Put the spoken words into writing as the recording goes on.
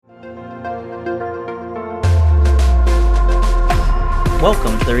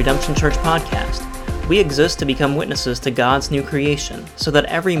Welcome to the Redemption Church podcast. We exist to become witnesses to God's new creation, so that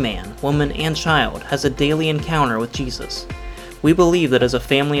every man, woman, and child has a daily encounter with Jesus. We believe that as a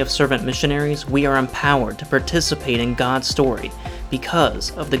family of servant missionaries, we are empowered to participate in God's story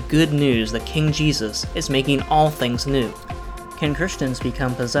because of the good news that King Jesus is making all things new. Can Christians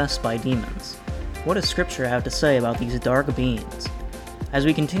become possessed by demons? What does Scripture have to say about these dark beings? As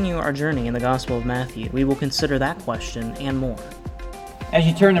we continue our journey in the Gospel of Matthew, we will consider that question and more. As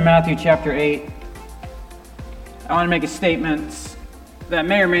you turn to Matthew chapter 8, I want to make a statement that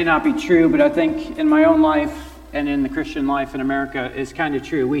may or may not be true, but I think in my own life and in the Christian life in America is kind of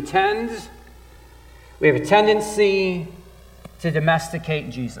true. We have a tendency to domesticate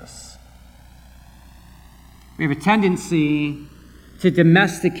Jesus. We have a tendency to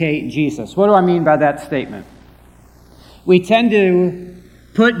domesticate Jesus. What do I mean by that statement? We tend to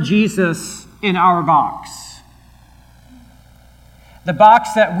put Jesus in our box. The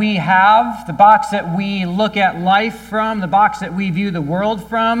box that we have, the box that we look at life from, the box that we view the world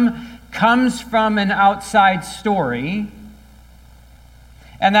from, comes from an outside story.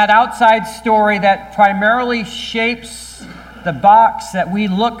 And that outside story that primarily shapes the box that we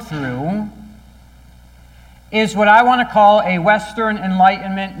look through is what I want to call a Western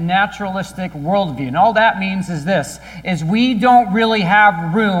Enlightenment naturalistic worldview. And all that means is this, is we don't really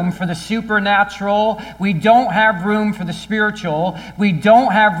have room for the supernatural. We don't have room for the spiritual. We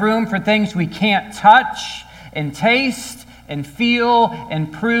don't have room for things we can't touch and taste and feel and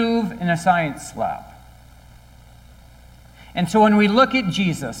prove in a science lab. And so when we look at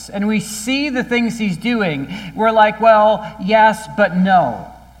Jesus and we see the things he's doing, we're like, well, yes, but no.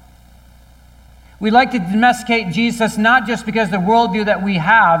 We like to domesticate Jesus not just because of the worldview that we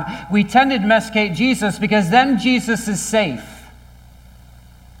have. We tend to domesticate Jesus because then Jesus is safe.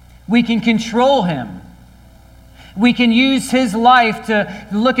 We can control him. We can use his life to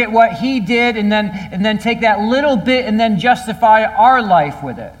look at what he did and then take that little bit and then justify our life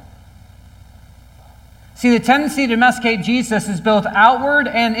with it. See, the tendency to domesticate Jesus is both outward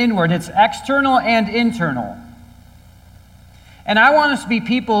and inward. It's external and internal. And I want us to be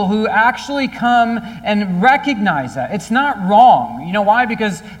people who actually come and recognize that. It's not wrong. You know why?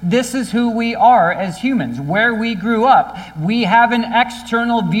 Because this is who we are as humans, where we grew up. We have an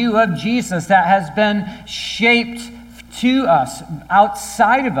external view of Jesus that has been shaped to us,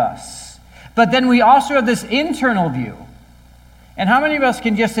 outside of us. But then we also have this internal view. And how many of us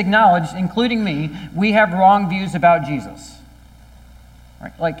can just acknowledge, including me, we have wrong views about Jesus?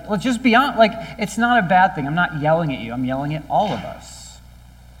 Right? Like, let's just be honest. Like, it's not a bad thing. I'm not yelling at you. I'm yelling at all of us.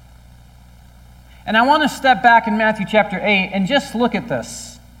 And I want to step back in Matthew chapter 8 and just look at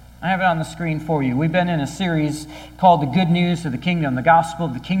this. I have it on the screen for you. We've been in a series called The Good News of the Kingdom, the Gospel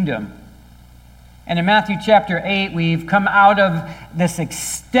of the Kingdom. And in Matthew chapter 8, we've come out of this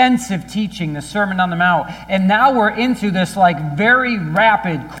extensive teaching, the Sermon on the Mount, and now we're into this like very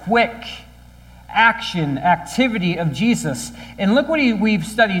rapid, quick activity of Jesus. And look what we've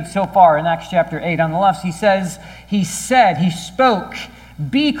studied so far in Acts chapter 8. On the left, he spoke,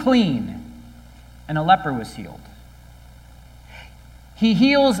 "Be clean," and a leper was healed. He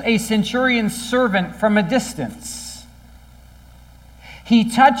heals a centurion's servant from a distance. He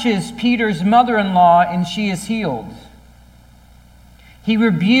touches Peter's mother-in-law and she is healed. He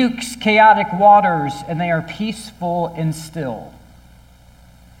rebukes chaotic waters and they are peaceful and still.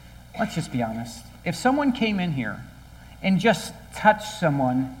 Let's just be honest. If someone came in here and just touched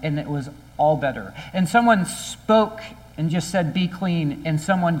someone and it was all better, and someone spoke and just said, "Be clean," and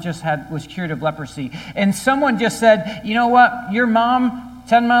someone just was cured of leprosy, and someone just said, "You know what, your mom,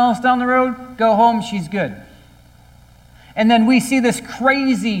 10 miles down the road, go home, she's good." And then we see this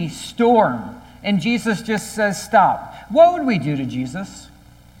crazy storm, and Jesus just says, "Stop." What would we do to Jesus?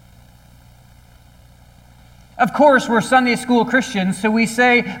 Of course, we're Sunday school Christians, so we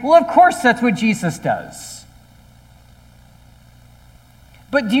say, well, of course that's what Jesus does.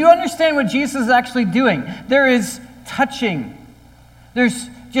 But do you understand what Jesus is actually doing? There is touching. There's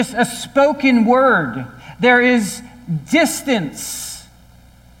just a spoken word. There is distance.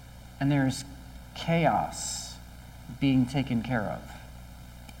 And there's chaos being taken care of.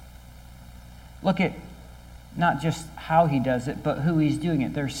 Look at not just how he does it, but who he's doing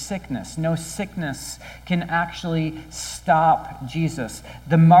it. There's sickness. No sickness can actually stop Jesus.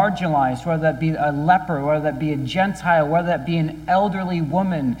 The marginalized, whether that be a leper, whether that be a Gentile, whether that be an elderly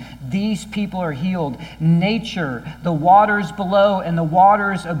woman, these people are healed. Nature, the waters below and the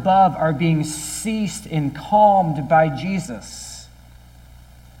waters above are being ceased and calmed by Jesus.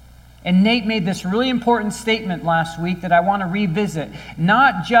 And Nate made this really important statement last week that I want to revisit.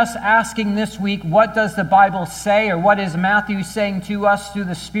 Not just asking this week, what does the Bible say, or what is Matthew saying to us through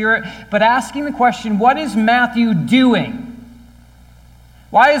the Spirit, but asking the question, what is Matthew doing?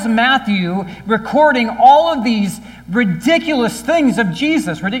 Why is Matthew recording all of these ridiculous things of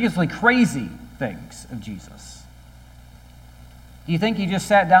Jesus, ridiculously crazy things of Jesus? Do you think he just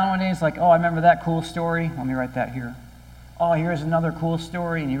sat down one day and was like, oh, I remember that cool story. Let me write that here. Oh, here's another cool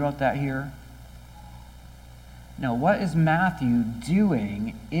story, and he wrote that here. No, what is Matthew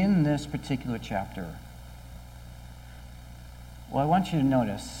doing in this particular chapter? Well, I want you to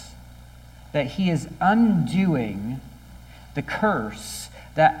notice that he is undoing the curse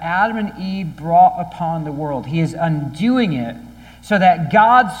that Adam and Eve brought upon the world. He is undoing it so that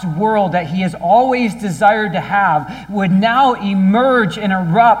God's world that he has always desired to have would now emerge and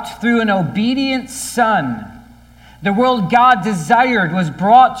erupt through an obedient Son. The world God desired was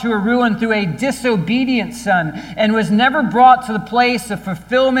brought to a ruin through a disobedient Son and was never brought to the place of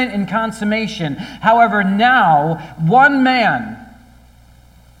fulfillment and consummation. However, now one man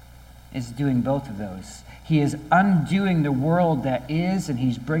is doing both of those. He is undoing the world that is, and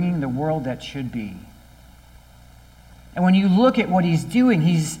he's bringing the world that should be. And when you look at what he's doing,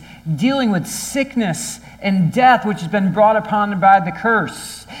 he's dealing with sickness and death, which has been brought upon by the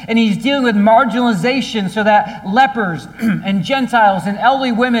curse. And he's dealing with marginalization so that lepers and Gentiles and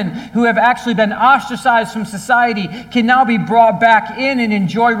elderly women who have actually been ostracized from society can now be brought back in and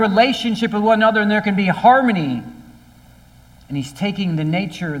enjoy relationship with one another, and there can be harmony. And he's taking the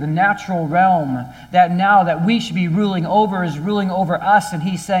nature, the natural realm that now that we should be ruling over is ruling over us, and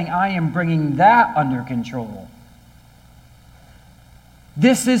he's saying, I am bringing that under control.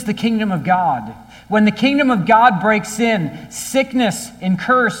 This is the kingdom of God. When the kingdom of God breaks in, sickness and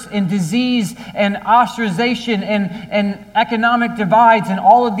curse and disease and ostracization and economic divides and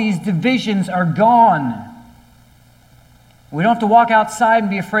all of these divisions are gone. We don't have to walk outside and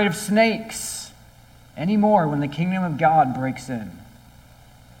be afraid of snakes anymore when the kingdom of God breaks in.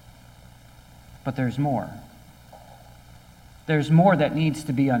 But there's more. There's more that needs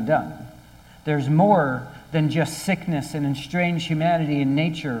to be undone. There's more than just sickness and estranged humanity and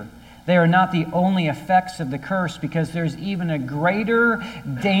nature. They are not the only effects of the curse, because there's even a greater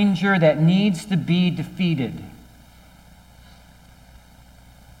danger that needs to be defeated.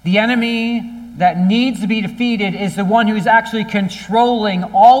 The enemy that needs to be defeated is the one who's actually controlling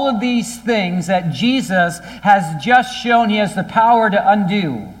all of these things that Jesus has just shown he has the power to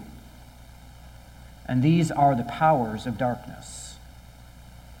undo. And these are the powers of darkness.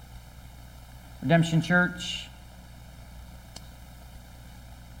 Redemption Church,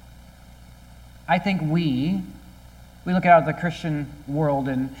 I think we look out at the Christian world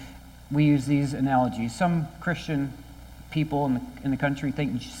and we use these analogies. Some Christian people in the country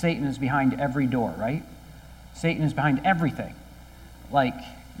think Satan is behind every door, right? Satan is behind everything. Like,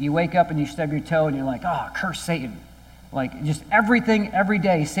 you wake up and you stub your toe and you're like, oh, curse Satan. Like, just everything, every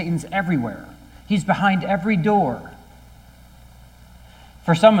day, Satan's everywhere. He's behind every door.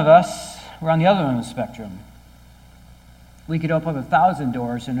 For some of us, we're on the other end of the spectrum. We could open up 1,000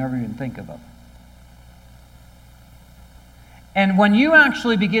 doors and never even think of them. And when you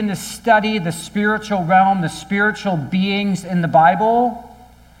actually begin to study the spiritual realm, the spiritual beings in the Bible,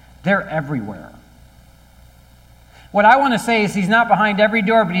 they're everywhere. What I want to say is he's not behind every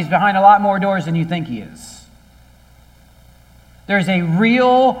door, but he's behind a lot more doors than you think he is. There's a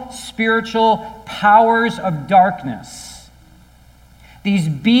real spiritual powers of darkness. These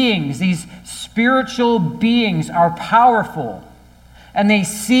beings, these spiritual beings are powerful, and they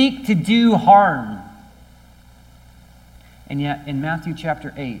seek to do harm. And yet, in Matthew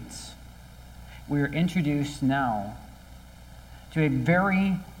chapter 8, we are introduced now to a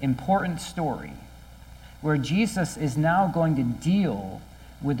very important story where Jesus is now going to deal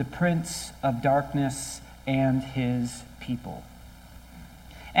with the prince of darkness and his people.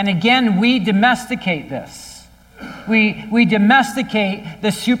 And again, we domesticate this. We domesticate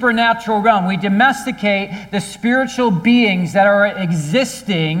the supernatural realm. We domesticate the spiritual beings that are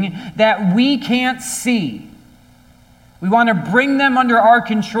existing that we can't see. We want to bring them under our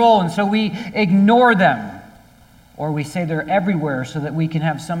control, and so we ignore them. Or we say they're everywhere so that we can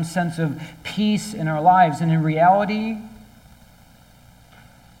have some sense of peace in our lives. And in reality,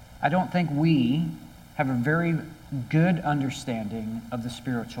 I don't think we have a very good understanding of the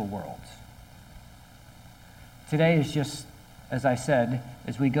spiritual world. Today is just, as I said,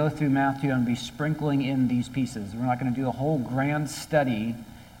 as we go through Matthew, I'm going to be sprinkling in these pieces. We're not going to do a whole grand study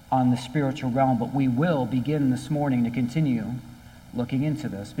on the spiritual realm, but we will begin this morning to continue looking into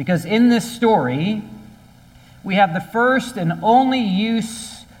this. Because in this story, we have the first and only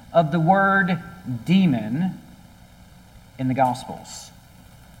use of the word demon in the Gospels.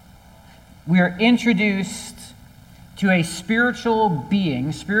 We are introduced to a spiritual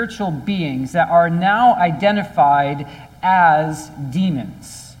beings that are now identified as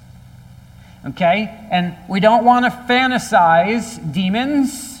demons. Okay? And we don't want to fantasize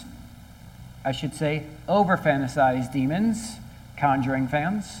demons. I should say over-fantasize demons. Conjuring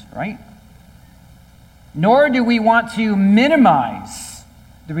fans, right? Nor do we want to minimize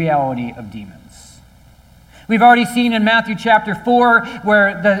the reality of demons. We've already seen in Matthew chapter 4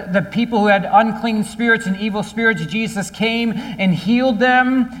 where the people who had unclean spirits and evil spirits, Jesus came and healed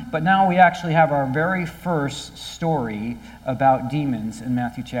them. But now we actually have our very first story about demons in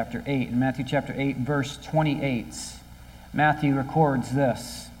Matthew chapter 8. In Matthew chapter 8, verse 28, Matthew records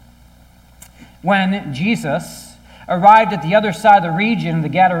this. When Jesus arrived at the other side of the region of the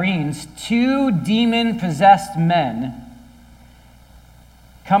Gadarenes, 2 demon-possessed men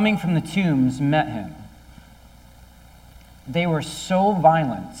coming from the tombs met him. They were so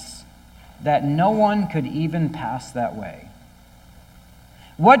violent that no one could even pass that way.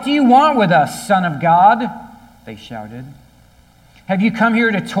 "What do you want with us, Son of God?" they shouted. "Have you come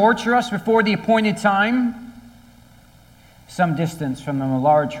here to torture us before the appointed time?" Some distance from them, a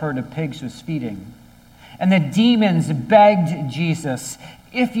large herd of pigs was feeding. And the demons begged Jesus,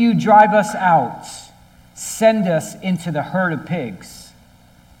 "If you drive us out, send us into the herd of pigs."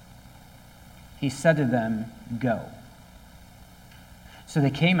 He said to them, "Go." So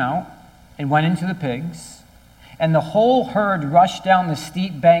they came out and went into the pigs, and the whole herd rushed down the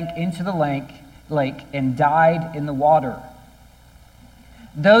steep bank into the lake and died in the water.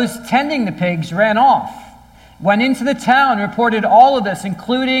 Those tending the pigs ran off, went into the town, and reported all of this,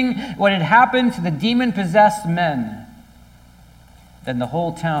 including what had happened to the demon-possessed men. Then the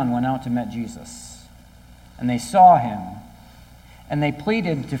whole town went out to meet Jesus, and they saw him, and they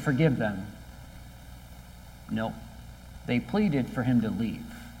pleaded to forgive them. No. They pleaded for him to leave.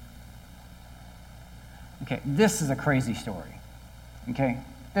 Okay, this is a crazy story. Okay,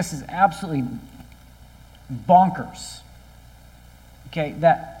 this is absolutely bonkers. Okay,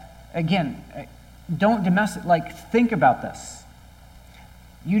 that, again, don't think about this.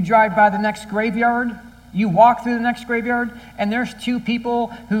 You drive by the next graveyard, you walk through the next graveyard, and there's 2 people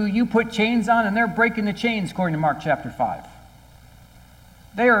who you put chains on, and they're breaking the chains, according to Mark chapter 5.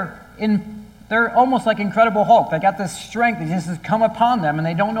 They're almost like Incredible Hulk. They got this strength that just has come upon them, and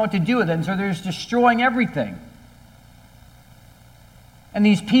they don't know what to do with it, and so they're just destroying everything. And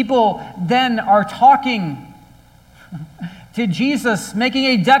these people then are talking to Jesus, making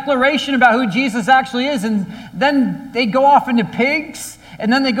a declaration about who Jesus actually is, and then they go off into pigs,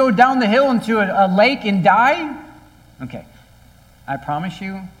 and then they go down the hill into a lake and die? Okay, I promise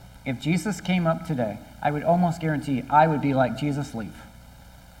you, if Jesus came up today, I would almost guarantee I would be like, "Jesus, leave.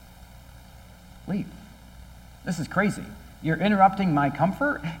 Leave. This is crazy. You're interrupting my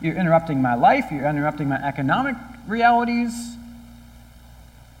comfort. You're interrupting my life. You're interrupting my economic realities.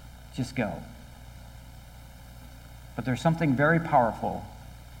 Just go." But there's something very powerful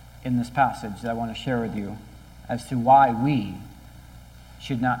in this passage that I want to share with you as to why we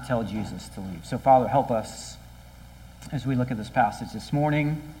should not tell Jesus to leave. So, Father, help us as we look at this passage this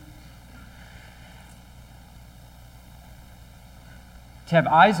morning to have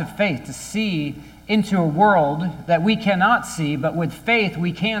eyes of faith, to see into a world that we cannot see, but with faith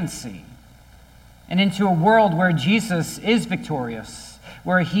we can see. And into a world where Jesus is victorious,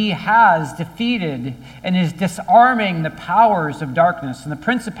 where he has defeated and is disarming the powers of darkness and the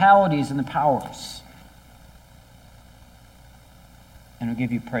principalities and the powers. And we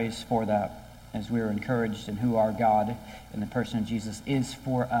give you praise for that as we are encouraged in who our God and the person of Jesus is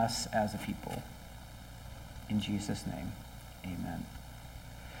for us as a people. In Jesus' name, amen.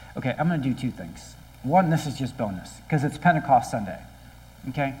 Okay, I'm going to do 2 things. One, this is just bonus, because it's Pentecost Sunday.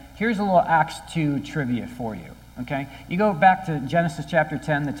 Okay? Here's a little Acts 2 trivia for you. Okay? You go back to Genesis chapter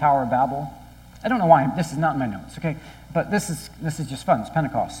 10, the Tower of Babel. I don't know why, this is not in my notes, okay? But this is just fun, it's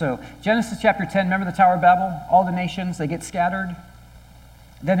Pentecost. So, Genesis chapter 10, remember the Tower of Babel? All the nations, they get scattered.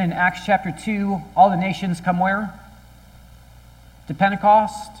 Then in Acts chapter 2, all the nations come where? To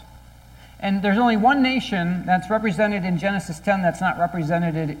Pentecost. And there's only one nation that's represented in Genesis 10 that's not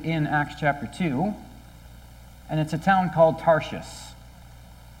represented in Acts chapter 2, and it's a town called Tarshish.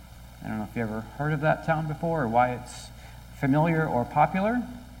 I don't know if you ever heard of that town before or why it's familiar or popular.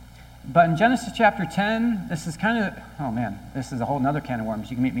 But in Genesis chapter 10, this is kind of, oh man, this is a whole nother can of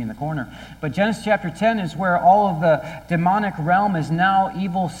worms. You can meet me in the corner. But Genesis chapter 10 is where all of the demonic realm is now,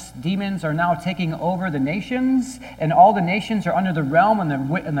 evil demons are now taking over the nations, and all the nations are under the realm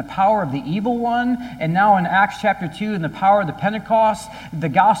and the power of the evil one. And now in Acts chapter 2, in the power of the Pentecost, the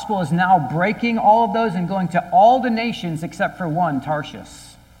gospel is now breaking all of those and going to all the nations except for one, Tarshish.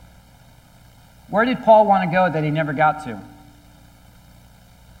 Where did Paul want to go that he never got to?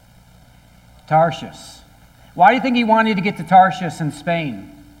 Tarshish. Why do you think he wanted to get to Tarshish in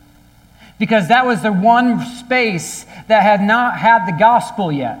Spain? Because that was the one space that had not had the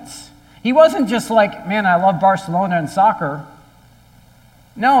gospel yet. He wasn't just like, man, I love Barcelona and soccer.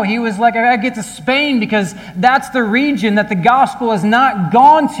 No, he was like, I gotta get to Spain because that's the region that the gospel has not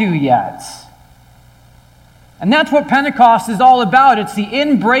gone to yet. And that's what Pentecost is all about. It's the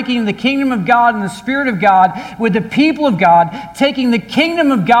inbreaking of the kingdom of God and the Spirit of God with the people of God, taking the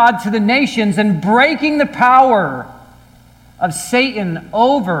kingdom of God to the nations and breaking the power of Satan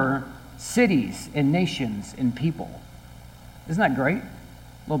over cities and nations and people. Isn't that great? A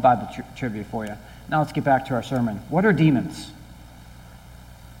little Bible trivia for you. Now let's get back to our sermon. What are demons?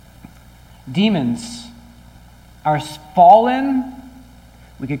 Demons are fallen,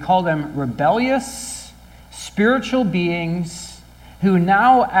 we could call them rebellious, spiritual beings who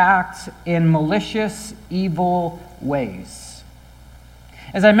now act in malicious, evil ways.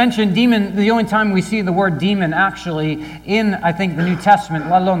 As I mentioned, demon, the only time we see the word demon actually in, I think, the New Testament,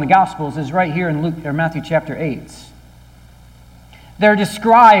 let alone the Gospels, is right here in Luke or Matthew chapter 8. They're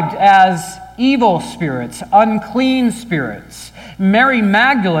described as evil spirits, unclean spirits. Mary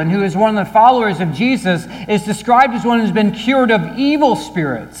Magdalene, who is one of the followers of Jesus, is described as one who's been cured of evil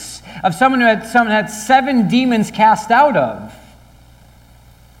spirits, of someone who had 7 demons cast out of.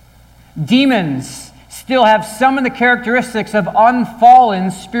 Demons still have some of the characteristics of unfallen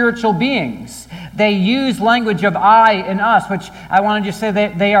spiritual beings. They use language of I and us, which I want to just say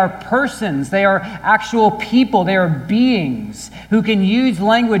that they are persons. They are actual people. They are beings who can use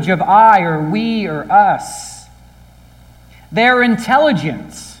language of I or we or us. They're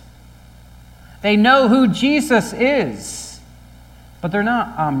intelligent. They know who Jesus is, but they're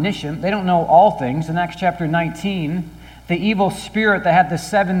not omniscient. They don't know all things. In Acts chapter 19, the evil spirit that had the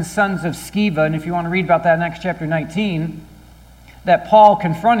 7 sons of Sceva, and if you want to read about that in Acts chapter 19, that Paul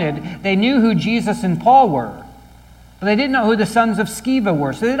confronted, they knew who Jesus and Paul were, but they didn't know who the sons of Sceva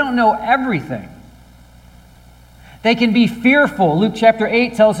were, so they don't know everything. They can be fearful. Luke chapter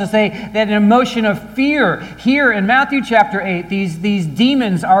 8 tells us that an emotion of fear. Here in Matthew chapter 8, these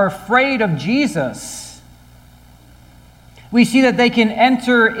demons are afraid of Jesus. We see that they can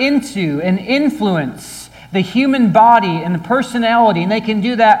enter into and influence the human body and the personality, and they can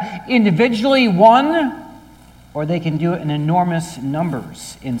do that individually, one, or they can do it in enormous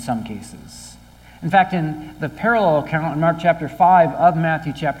numbers in some cases. In fact, in the parallel account in Mark chapter 5 of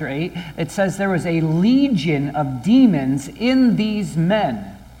Matthew chapter 8, it says there was a legion of demons in these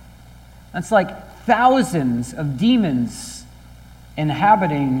men. That's like thousands of demons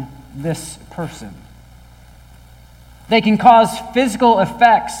inhabiting this person. They can cause physical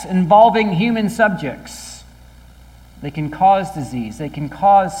effects involving human subjects. They can cause disease. They can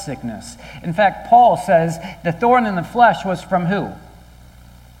cause sickness. In fact, Paul says the thorn in the flesh was from who?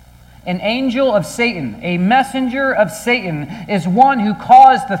 An angel of Satan, a messenger of Satan, is one who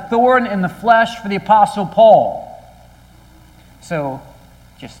caused the thorn in the flesh for the Apostle Paul. So,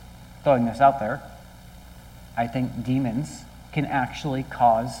 just throwing this out there, I think demons can actually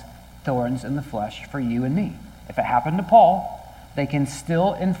cause thorns in the flesh for you and me. If it happened to Paul, they can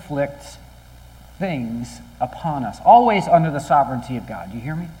still inflict things upon us, always under the sovereignty of God. Do you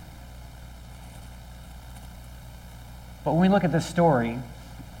hear me? But when we look at this story,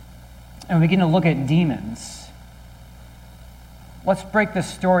 and we begin to look at demons, let's break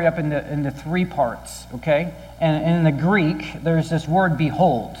this story up into 3 parts, okay? And in the Greek, there's this word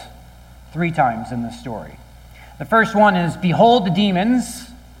behold 3 times in this story. The first one is behold the demons.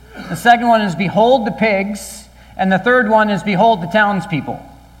 The second one is behold the pigs. And the third one is behold the townspeople.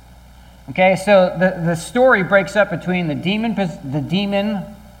 Okay, so the story breaks up between the demonized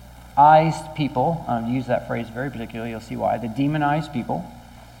people. I'll use that phrase very particularly. You'll see why. The demonized people,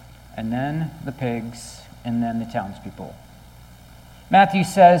 and then the pigs, and then the townspeople. Matthew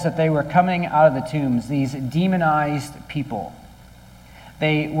says that they were coming out of the tombs, these demonized people.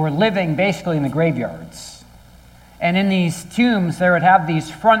 They were living basically in the graveyards. And in these tombs, there would have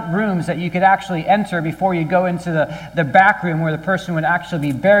these front rooms that you could actually enter before you go into the back room where the person would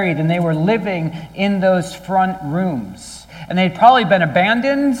actually be buried. And they were living in those front rooms. and they'd probably been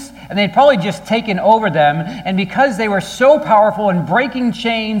abandoned, and they'd probably just taken over them. And because they were so powerful and breaking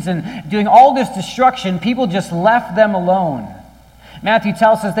chains and doing all this destruction, people just left them alone. Matthew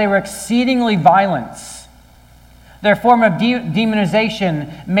tells us they were exceedingly violent. Their form of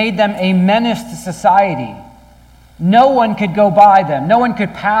demonization made them a menace to society. No one could go by them. No one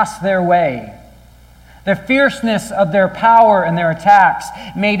could pass their way. The fierceness of their power and their attacks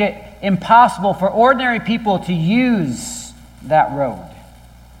made it impossible for ordinary people to use that road.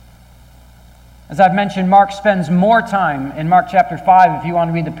 As I've mentioned, Mark spends more time in Mark chapter 5, if you want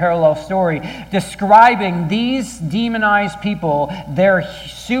to read the parallel story, describing these demonized people, their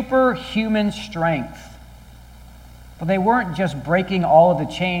superhuman strength. But they weren't just breaking all of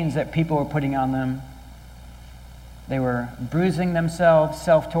the chains that people were putting on them. They were bruising themselves,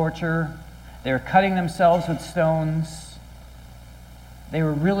 self-torture. They were cutting themselves with stones. They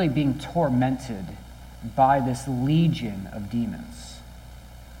were really being tormented by this legion of demons.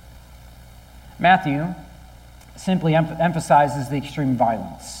 Matthew simply emphasizes the extreme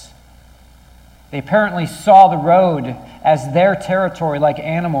violence. They apparently saw the road as their territory like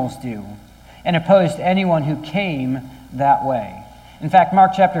animals do, and opposed anyone who came that way. In fact,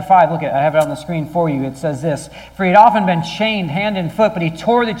 Mark chapter 5, look at it, I have it on the screen for you. It says this, "For he had often been chained hand and foot, but he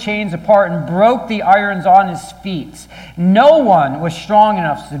tore the chains apart and broke the irons on his feet. No one was strong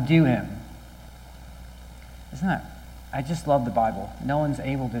enough to subdue him." Isn't that? I just love the Bible. No one's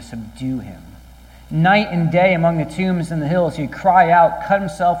able to subdue him. Night and day among the tombs and the hills, he'd cry out, cut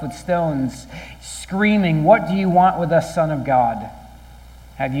himself with stones, screaming, "What do you want with us, Son of God?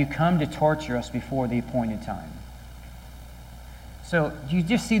 Have you come to torture us before the appointed time?" So you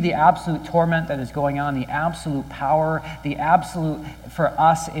just see the absolute torment that is going on, the absolute power, the absolute, for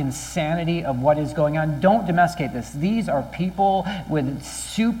us, insanity of what is going on. Don't domesticate this. These are people with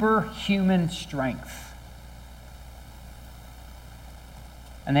superhuman strength.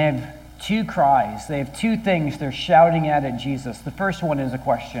 And they have two cries. They have two things they're shouting at Jesus. The first one is a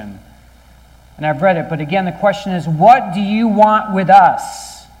question. And I've read it, but again, the question is, what do you want with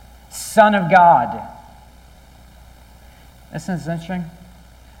us, Son of God? Isn't this interesting?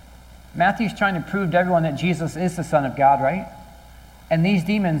 Matthew's trying to prove to everyone that Jesus is the Son of God, right? And these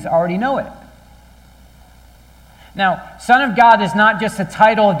demons already know it. Now, Son of God is not just a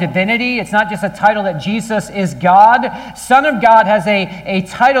title of divinity. It's not just a title that Jesus is God. Son of God has a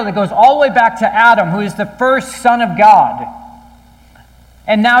title that goes all the way back to Adam, who is the first Son of God.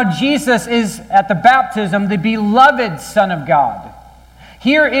 And now Jesus is, at the baptism, the beloved Son of God.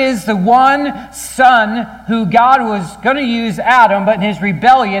 Here is the one Son who God was going to use Adam, but in his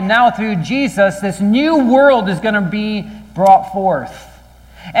rebellion, now through Jesus, this new world is going to be brought forth.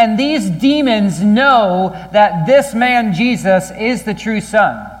 And these demons know that this man, Jesus, is the true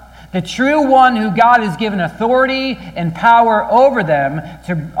Son, the true one who God has given authority and power over them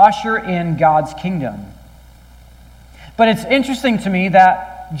to usher in God's kingdom. But it's interesting to me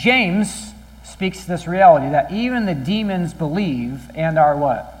that James speaks to this reality, that even the demons believe and are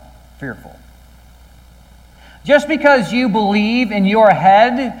what? Fearful. Just because you believe in your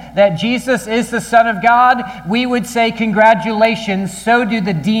head that Jesus is the Son of God, we would say congratulations, so do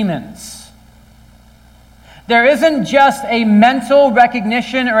the demons. There isn't just a mental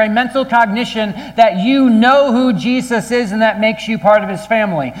recognition or a mental cognition that you know who Jesus is and that makes you part of his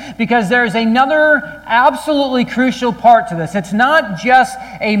family. Because there's another absolutely crucial part to this. It's not just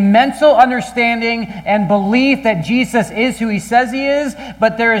a mental understanding and belief that Jesus is who he says he is,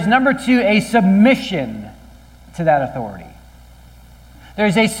 but there is, number two, a submission to that authority.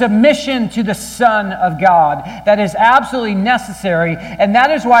 There's a submission to the Son of God that is absolutely necessary, and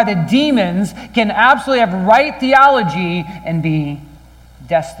that is why the demons can absolutely have right theology and be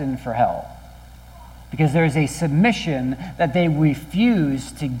destined for hell. Because there's a submission that they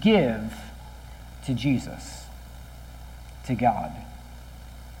refuse to give to Jesus, to God.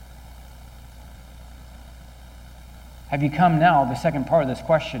 Have you come now, the second part of this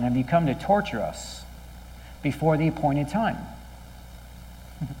question, have you come to torture us before the appointed time?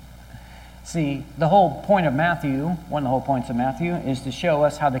 See, the whole point of Matthew, one of the whole points of Matthew, is to show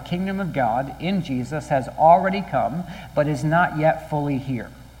us how the kingdom of God in Jesus has already come, but is not yet fully here.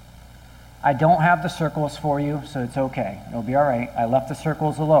 I don't have the circles for you, so it's okay. It'll be all right. I left the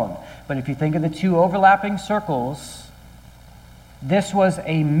circles alone. But if you think of the two overlapping circles, this was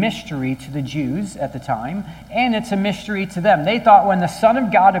a mystery to the Jews at the time, and it's a mystery to them. They thought when the Son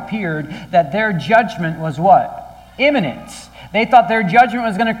of God appeared that their judgment was what? Imminent. They thought their judgment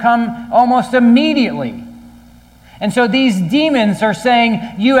was going to come almost immediately. And so these demons are saying,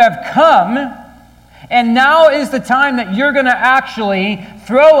 you have come, and now is the time that you're going to actually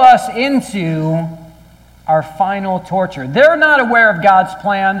throw us into our final torture. They're not aware of God's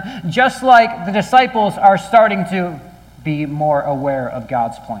plan, just like the disciples are starting to be more aware of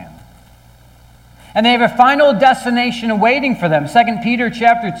God's plan. And they have a final destination awaiting for them. 2 Peter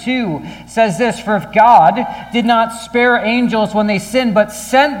chapter 2 says this, "For if God did not spare angels when they sinned, but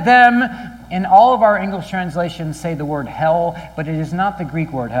sent them," in all of our English translations say the word hell, but it is not the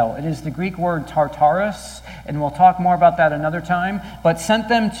Greek word hell. It is the Greek word Tartarus, and we'll talk more about that another time. But sent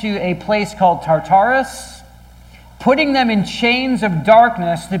them to a place called Tartarus, putting them in chains of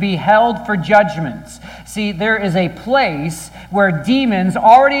darkness to be held for judgments. See, there is a place where demons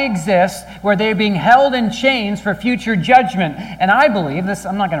already exist, where they're being held in chains for future judgment. And I believe this,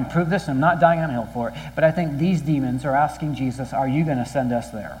 I'm not going to prove this, and I'm not dying on a hill for it, but I think these demons are asking Jesus, are you going to send us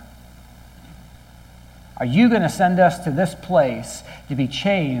there? Are you going to send us to this place to be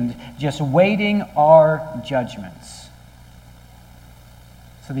chained, just waiting our judgments?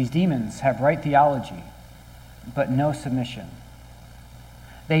 So these demons have right theology, but no submission.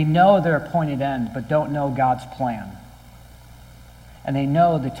 They know their appointed end, but don't know God's plan. And they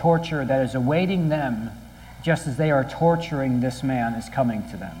know the torture that is awaiting them, just as they are torturing this man, is coming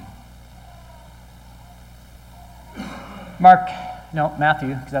to them.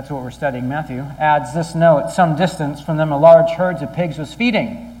 Matthew, because that's what we're studying, Matthew, adds this note: "Some distance from them a large herd of pigs was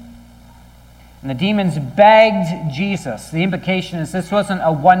feeding. And the demons begged Jesus." The implication is this wasn't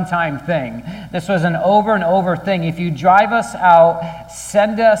a one-time thing. This was an over and over thing. "If you drive us out,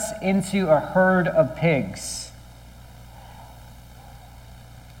 send us into a herd of pigs."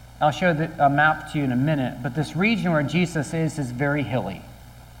 I'll show a map to you in a minute, but this region where Jesus is very hilly.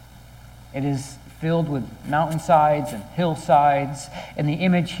 It is filled with mountainsides and hillsides. And the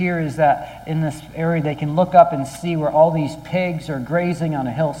image here is that in this area they can look up and see where all these pigs are grazing on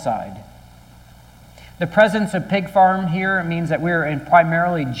a hillside. The presence of pig farm here means that we're in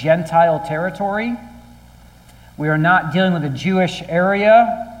primarily Gentile territory. We are not dealing with a Jewish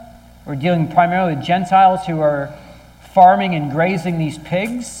area. We're dealing primarily with Gentiles who are farming and grazing these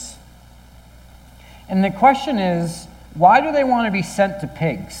pigs. And the question is, why do they want to be sent to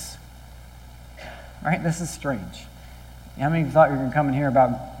pigs? Right? This is strange. How many of you thought you were going to come and hear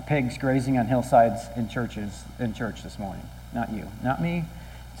about pigs grazing on hillsides in church this morning? Not you, not me,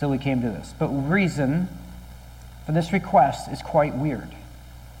 until we came to this. But the reason for this request is quite weird.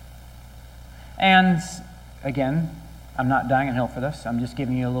 And again, I'm not dying on hill for this. I'm just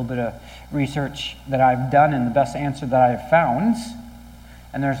giving you a little bit of research that I've done and the best answer that I've found.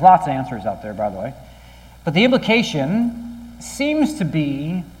 And there's lots of answers out there, by the way. But the implication seems to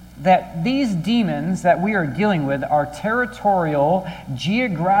be that these demons that we are dealing with are territorial,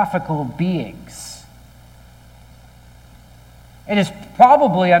 geographical beings. It is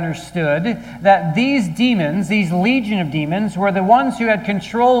probably understood that these demons, these legion of demons, were the ones who had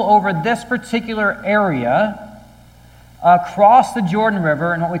control over this particular area across the Jordan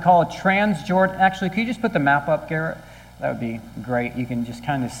River in what we call a Transjordan. Actually, could you just put the map up, Garrett? That would be great. You can just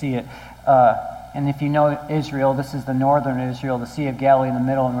kind of see it. And if you know Israel, this is the northern Israel, the Sea of Galilee in the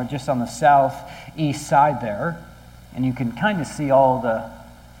middle, and we're just on the southeast side there. And you can kind of see all the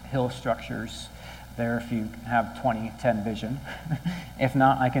hill structures there if you have 20/10 vision. If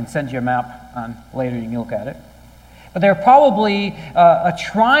not, I can send you a map on later, you can look at it. But they're probably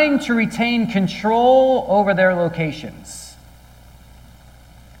trying to retain control over their locations.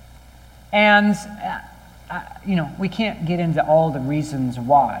 And, we can't get into all the reasons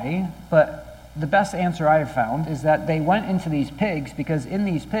why, but the best answer I have found is that they went into these pigs because in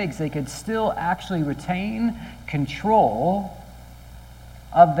these pigs they could still actually retain control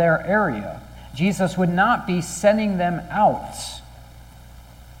of their area. Jesus would not be sending them out.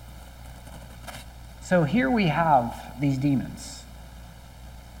 So here we have these demons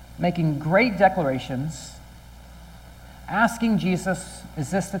making great declarations, asking Jesus,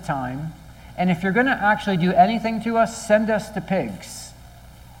 is this the time? And if you're going to actually do anything to us, send us to pigs.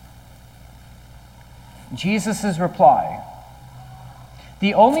 Jesus' reply.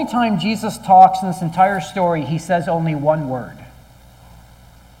 The only time Jesus talks in this entire story, he says only one word.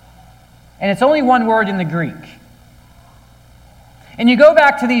 And it's only one word in the Greek. And you go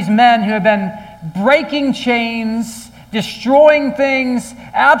back to these men who have been breaking chains, destroying things,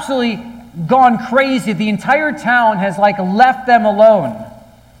 absolutely gone crazy. The entire town has left them alone.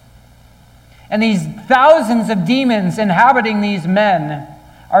 And these thousands of demons inhabiting these men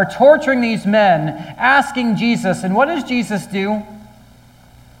are torturing these men, asking Jesus. And what does Jesus do?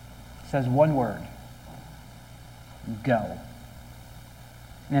 He says one word. Go.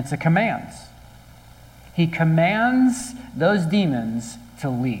 And it's a command. He commands those demons to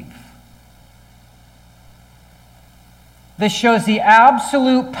leave. This shows the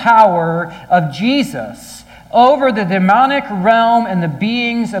absolute power of Jesus over the demonic realm and the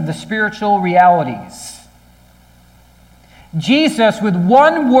beings of the spiritual realities. Jesus, with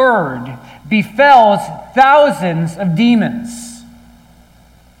one word, befells thousands of demons.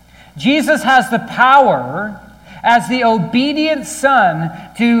 Jesus has the power, as the obedient Son,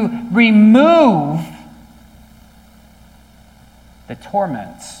 to remove the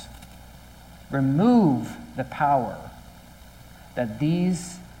torments, remove the power that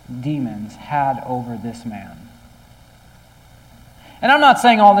these demons had over this man. And I'm not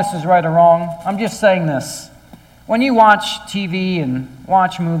saying all this is right or wrong. I'm just saying this. When you watch TV and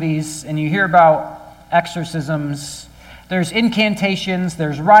watch movies and you hear about exorcisms, there's incantations,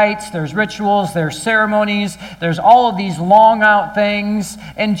 there's rites, there's rituals, there's ceremonies, there's all of these long out things.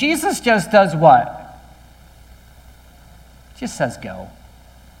 And Jesus just does what? Just says go.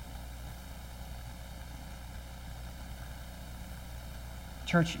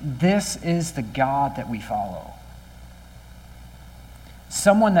 Church, this is the God that we follow.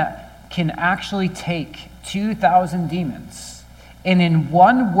 Someone that can actually take 2,000 demons and in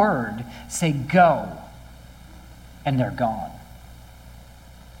one word say go, and they're gone.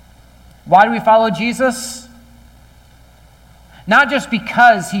 Why do we follow Jesus? Not just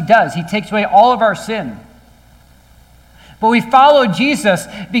because he does. He takes away all of our sin. But we follow Jesus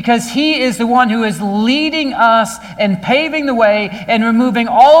because he is the one who is leading us and paving the way and removing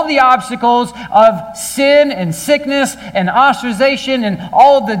all of the obstacles of sin and sickness and ostracization and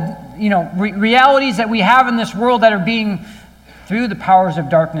all of the realities that we have in this world that are being, through the powers of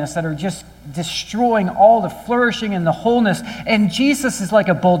darkness, that are just destroying all the flourishing and the wholeness. And Jesus is like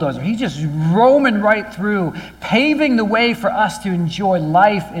a bulldozer. He's just roaming right through, paving the way for us to enjoy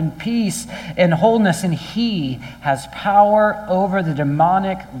life and peace and wholeness. And he has power over the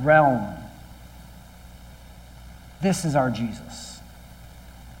demonic realm. This is our Jesus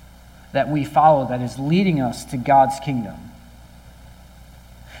that we follow, that is leading us to God's kingdom.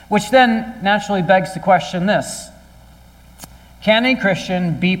 Which then naturally begs the question this: can a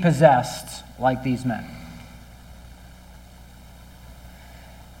Christian be possessed like these men?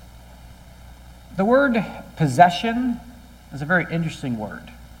 The word possession is a very interesting word.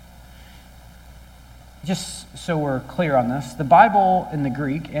 Just so we're clear on this, the Bible in the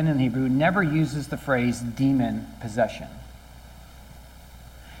Greek and in Hebrew never uses the phrase demon possession.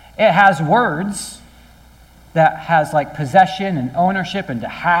 It has words that has like possession and ownership and to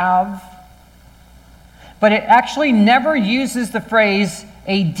have, but it actually never uses the phrase,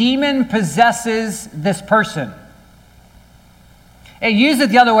 a demon possesses this person. It uses it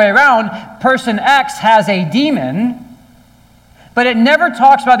the other way around. Person X has a demon, but it never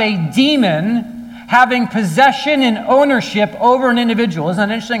talks about a demon having possession and ownership over an individual. Isn't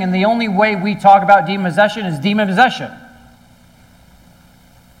that interesting? And the only way we talk about demon possession is demon possession.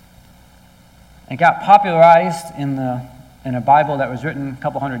 It got popularized in a Bible that was written a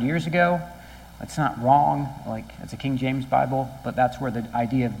couple hundred years ago. It's not wrong, like it's a King James Bible, but that's where the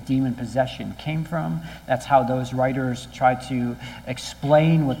idea of demon possession came from. That's how those writers tried to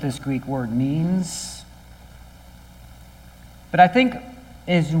explain what this Greek word means. But I think,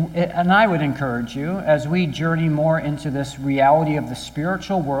 and I would encourage you, as we journey more into this reality of the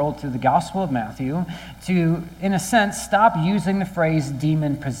spiritual world through the Gospel of Matthew, to, in a sense, stop using the phrase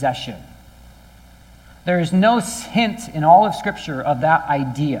demon possession. There is no hint in all of Scripture of that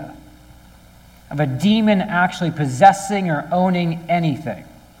idea, of a demon actually possessing or owning anything.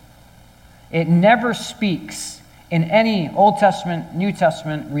 It never speaks in any Old Testament, New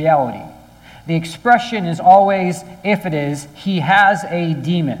Testament reality. The expression is always, if it is, he has a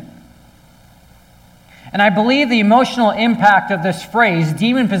demon. And I believe the emotional impact of this phrase,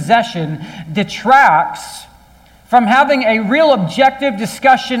 demon possession, detracts from having a real objective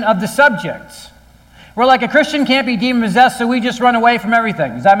discussion of the subject. We're like, a Christian can't be demon possessed, so we just run away from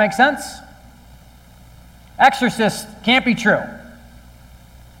everything. Does that make sense? Exorcist can't be true.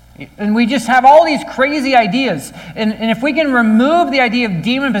 And we just have all these crazy ideas. And if we can remove the idea of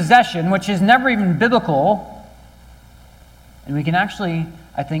demon possession, which is never even biblical, and we can actually,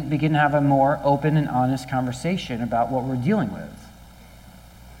 I think, begin to have a more open and honest conversation about what we're dealing with.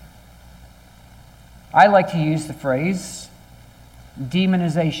 I like to use the phrase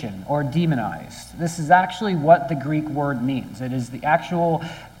demonization or demonized. This is actually what the Greek word means. It is the actual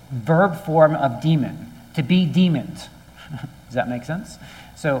verb form of demon. To be demoned. Does that make sense?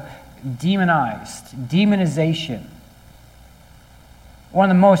 So, demonized, demonization. One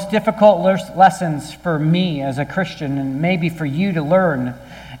of the most difficult lessons for me as a Christian, and maybe for you to learn,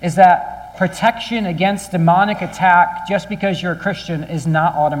 is that protection against demonic attack just because you're a Christian is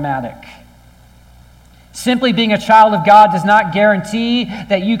not automatic. Simply being a child of God does not guarantee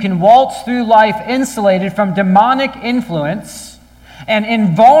that you can waltz through life insulated from demonic influence and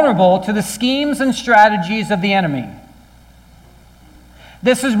invulnerable to the schemes and strategies of the enemy.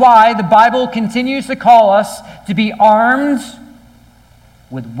 This is why the Bible continues to call us to be armed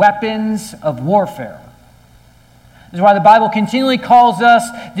with weapons of warfare. This is why the Bible continually calls us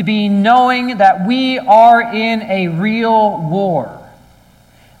to be knowing that we are in a real war.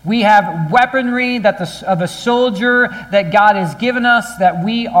 We have weaponry of a soldier that God has given us that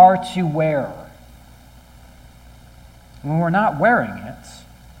we are to wear. When we're not wearing it,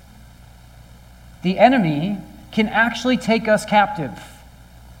 the enemy can actually take us captive.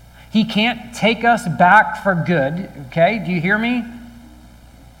 He can't take us back for good, okay? Do you hear me?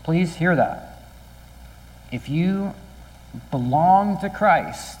 Please hear that. If you belong to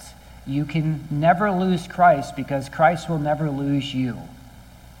Christ, you can never lose Christ because Christ will never lose you.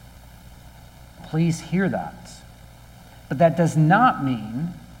 Please hear that. But that does not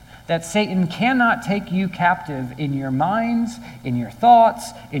mean that Satan cannot take you captive in your minds, in your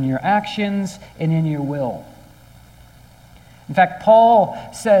thoughts, in your actions, and in your will. In fact, Paul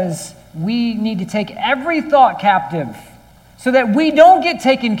says we need to take every thought captive so that we don't get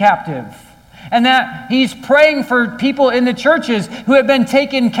taken captive. And that he's praying for people in the churches who have been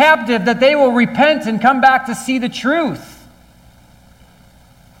taken captive that they will repent and come back to see the truth.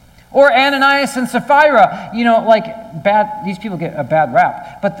 Or Ananias and Sapphira, these people get a bad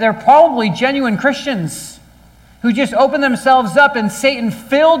rap, but they're probably genuine Christians who just opened themselves up and Satan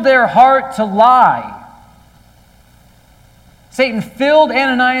filled their heart to lie. Satan filled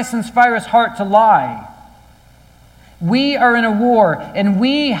Ananias and Sapphira's heart to lie. We are in a war, and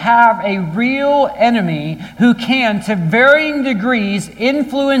we have a real enemy who can, to varying degrees,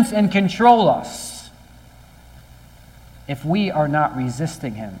 influence and control us if we are not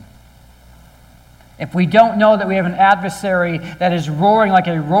resisting him. If we don't know that we have an adversary that is prowling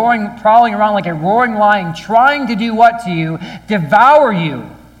around like a roaring lion, trying to do what to you? Devour you.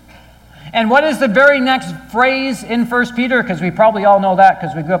 And what is the very next phrase in 1 Peter? Because we probably all know that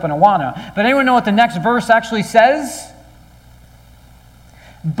because we grew up in Awana. But anyone know what the next verse actually says?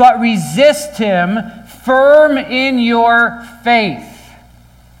 But resist him firm in your faith.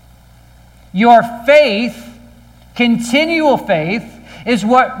 Your faith, continual faith, is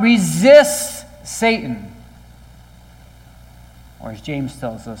what resists Satan. Or as James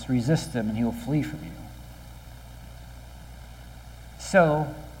tells us, resist him and he will flee from you.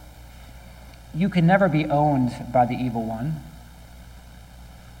 So, you can never be owned by the evil one.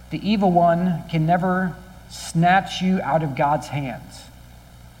 The evil one can never snatch you out of God's hands.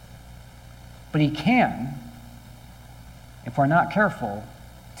 But he can, if we're not careful,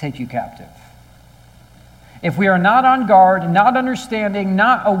 take you captive. If we are not on guard, not understanding,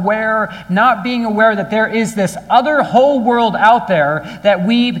 not aware, not being aware that there is this other whole world out there that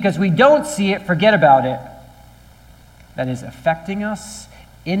we, because we don't see it, forget about it, that is affecting us,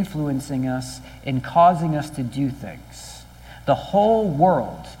 influencing us, and causing us to do things. The whole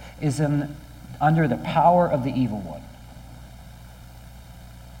world is under the power of the evil one.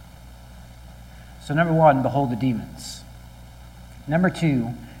 So number one, behold the demons. Number two,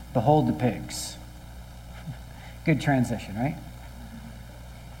 behold the pigs. Good transition, right?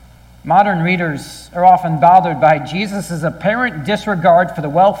 Modern readers are often bothered by Jesus' apparent disregard for the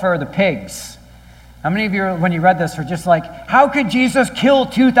welfare of the pigs. How many of you, when you read this, are just like, how could Jesus kill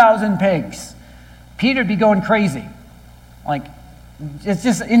 2,000 pigs? Peter'd be going crazy. Like, it's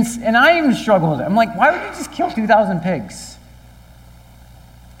just, and I even struggle with it. I'm like, why would you just kill 2,000 pigs?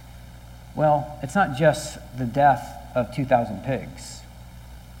 Well, it's not just the death of 2,000 pigs,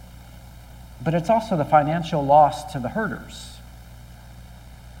 but it's also the financial loss to the herders.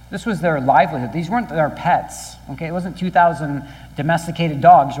 This was their livelihood. These weren't their pets, okay? It wasn't 2,000 domesticated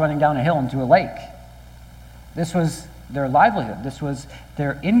dogs running down a hill into a lake. This was their livelihood. This was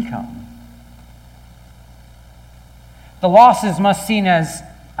their income. The losses must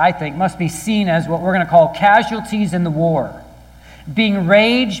be seen as what we're going to call casualties in the war, being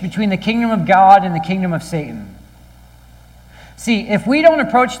waged between the kingdom of God and the kingdom of Satan. See, if we don't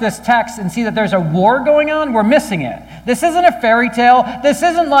approach this text and see that there's a war going on, we're missing it. This isn't a fairy tale. This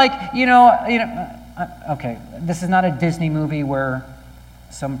isn't like, okay, this is not a Disney movie where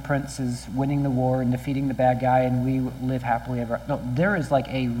some prince is winning the war and defeating the bad guy and we live happily ever. No, there is like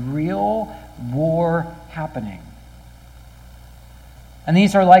a real war happening. And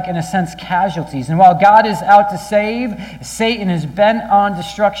these are like, in a sense, casualties. And while God is out to save, Satan is bent on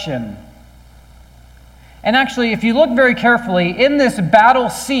destruction. And actually, if you look very carefully, in this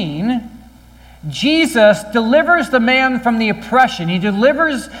battle scene, Jesus delivers the man from the oppression. He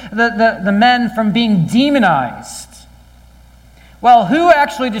delivers the men from being demonized. Well, who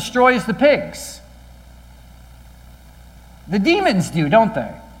actually destroys the pigs? The demons do, don't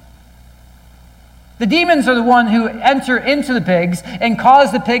they? The demons are the one who enter into the pigs and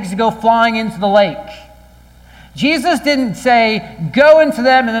cause the pigs to go flying into the lake. Jesus didn't say, go into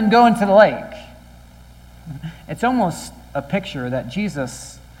them and then go into the lake. It's almost a picture that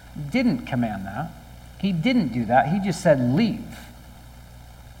Jesus didn't command that. He didn't do that. He just said, leave.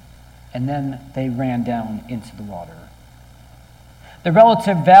 And then they ran down into the water. The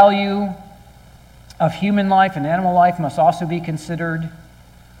relative value of human life and animal life must also be considered,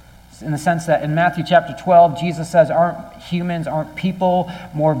 in the sense that in Matthew chapter 12, Jesus says, aren't people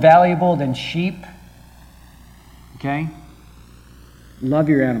more valuable than sheep? Okay? Love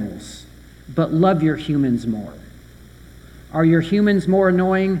your animals, but love your humans more. Are your humans more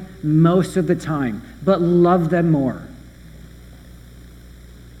annoying? Most of the time, but love them more.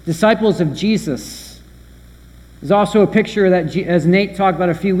 Disciples of Jesus is also a picture that, as Nate talked about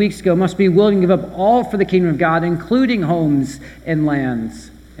a few weeks ago, must be willing to give up all for the kingdom of God, including homes and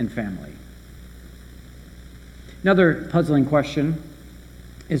lands and family. Another puzzling question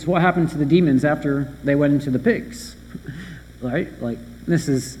is what happened to the demons after they went into the pigs? Right? Like, this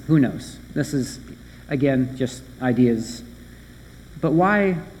is, who knows? This is, again, just ideas. But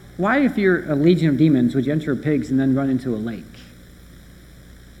why, if you're a legion of demons, would you enter pigs and then run into a lake?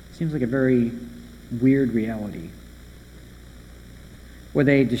 Seems like a very weird reality. Were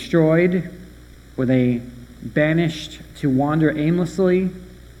they destroyed? Were they banished to wander aimlessly?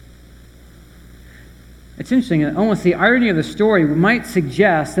 It's interesting, almost the irony of the story might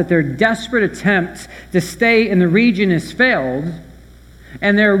suggest that their desperate attempt to stay in the region has failed,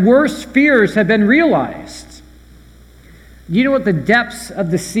 and their worst fears have been realized. Do you know what the depths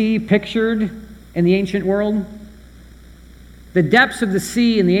of the sea pictured in the ancient world? The depths of the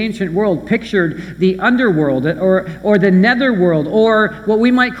sea in the ancient world pictured the underworld or the netherworld, or what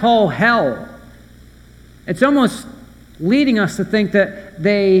we might call hell. It's almost leading us to think that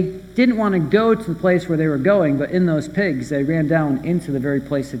they didn't want to go to the place where they were going, but in those pigs, they ran down into the very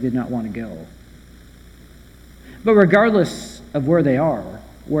place they did not want to go. But regardless of where they are,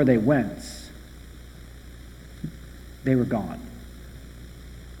 where they went, they were gone.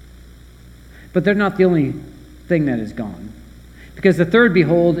 But they're not the only thing that is gone. Because the third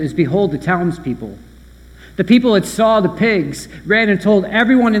behold is behold the townspeople. The people that saw the pigs ran and told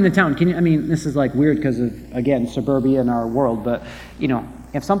everyone in the town. This is like weird because of, again, suburbia in our world, but,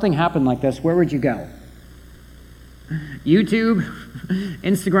 if something happened like this, where would you go? YouTube,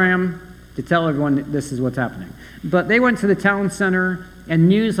 Instagram, to tell everyone this is what's happening. But they went to the town center, and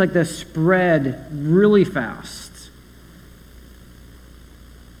news like this spread really fast.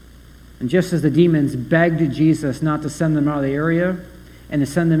 And just as the demons begged Jesus not to send them out of the area and to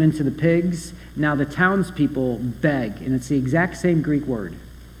send them into the pigs, now the townspeople beg, and it's the exact same Greek word.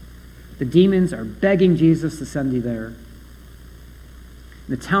 The demons are begging Jesus to send you there.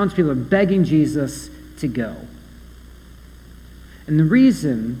 The townspeople are begging Jesus to go. And the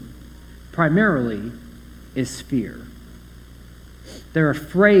reason, primarily, is fear. They're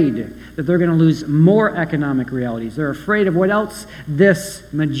afraid that they're going to lose more economic realities. They're afraid of what else this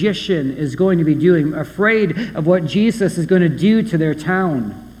magician is going to be doing, afraid of what Jesus is going to do to their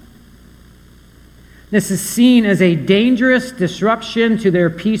town. This is seen as a dangerous disruption to their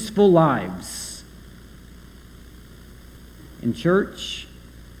peaceful lives. In church,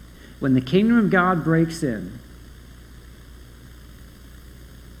 when the kingdom of God breaks in,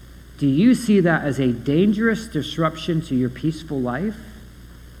 do you see that as a dangerous disruption to your peaceful life?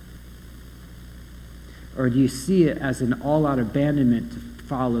 Or do you see it as an all-out abandonment to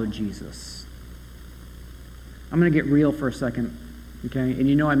follow Jesus? I'm going to get real for a second, okay?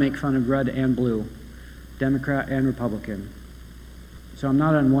 And I make fun of red and blue, Democrat and Republican. So I'm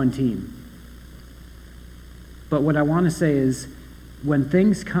not on one team. But what I want to say is, when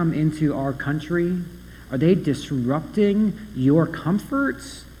things come into our country, are they disrupting your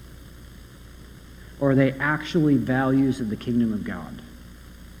comforts? Or are they actually values of the kingdom of God?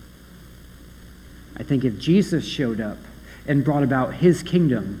 I think if Jesus showed up and brought about his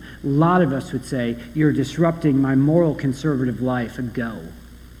kingdom, a lot of us would say, you're disrupting my moral conservative life, go.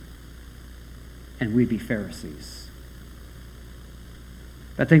 And we'd be Pharisees.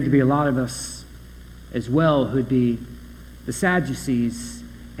 I think there'd be a lot of us as well who'd be the Sadducees,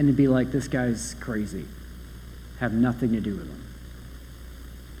 and it'd be like, this guy's crazy. Have nothing to do with him.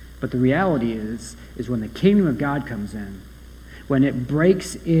 But the reality is when the kingdom of God comes in, when it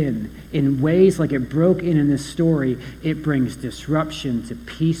breaks in ways like it broke in this story, it brings disruption to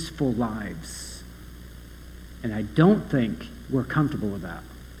peaceful lives. And I don't think we're comfortable with that.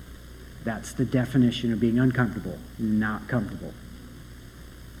 That's the definition of being uncomfortable, not comfortable.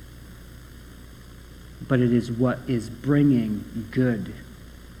 But it is what is bringing good,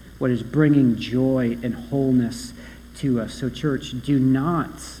 what is bringing joy and wholeness to us. So church, do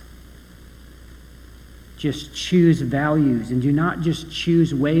not just choose values, and do not just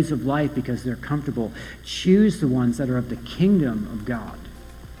choose ways of life because they're comfortable. Choose the ones that are of the kingdom of God.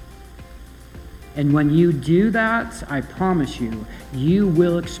 And when you do that, I promise you, you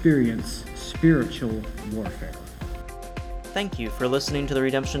will experience spiritual warfare. Thank you for listening to the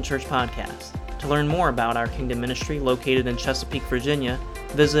Redemption Church podcast. To learn more about our kingdom ministry located in Chesapeake, Virginia,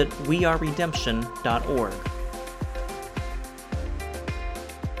 visit weareredemption.org.